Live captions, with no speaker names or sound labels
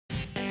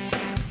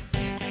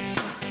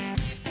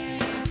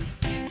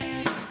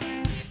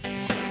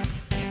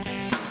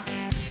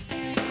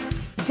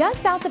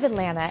Just south of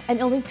Atlanta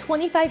and only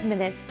 25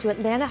 minutes to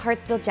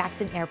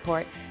Atlanta-Hartsfield-Jackson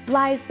Airport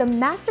lies the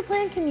master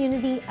plan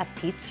community of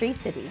Peachtree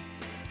City.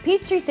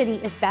 Peachtree City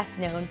is best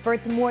known for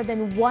its more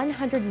than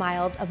 100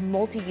 miles of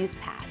multi-use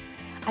paths,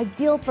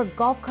 ideal for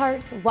golf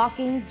carts,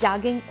 walking,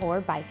 jogging, or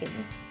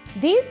biking.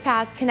 These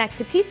paths connect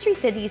to Peachtree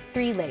City's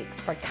 3 lakes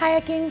for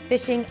kayaking,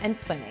 fishing, and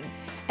swimming,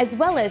 as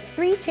well as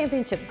 3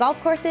 championship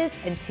golf courses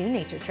and 2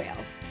 nature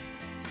trails.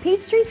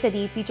 Peachtree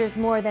City features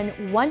more than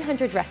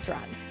 100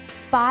 restaurants,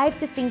 5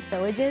 distinct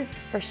villages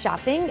for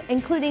shopping,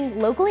 including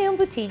locally owned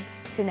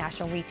boutiques to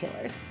national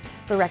retailers.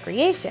 For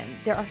recreation,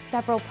 there are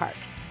several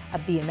parks, a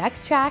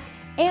BMX track,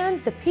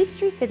 and the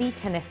Peachtree City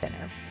Tennis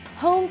Center,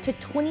 home to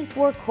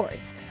 24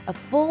 courts, a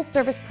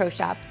full-service pro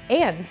shop,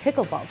 and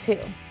pickleball too.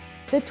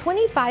 The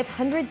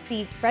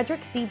 2,500-seat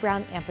Frederick C.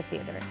 Brown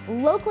Amphitheater,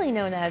 locally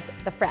known as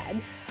the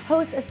Fred,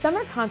 hosts a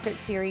summer concert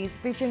series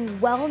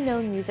featuring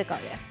well-known music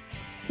artists.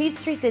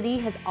 Peachtree City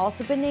has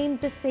also been named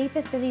the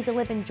safest city to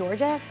live in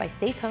Georgia by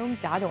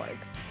safehome.org.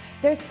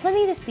 There's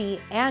plenty to see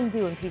and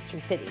do in Peachtree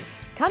City.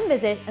 Come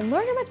visit and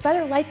learn how much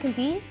better life can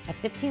be at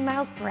 15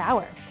 miles per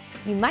hour.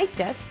 You might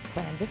just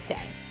plan to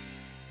stay.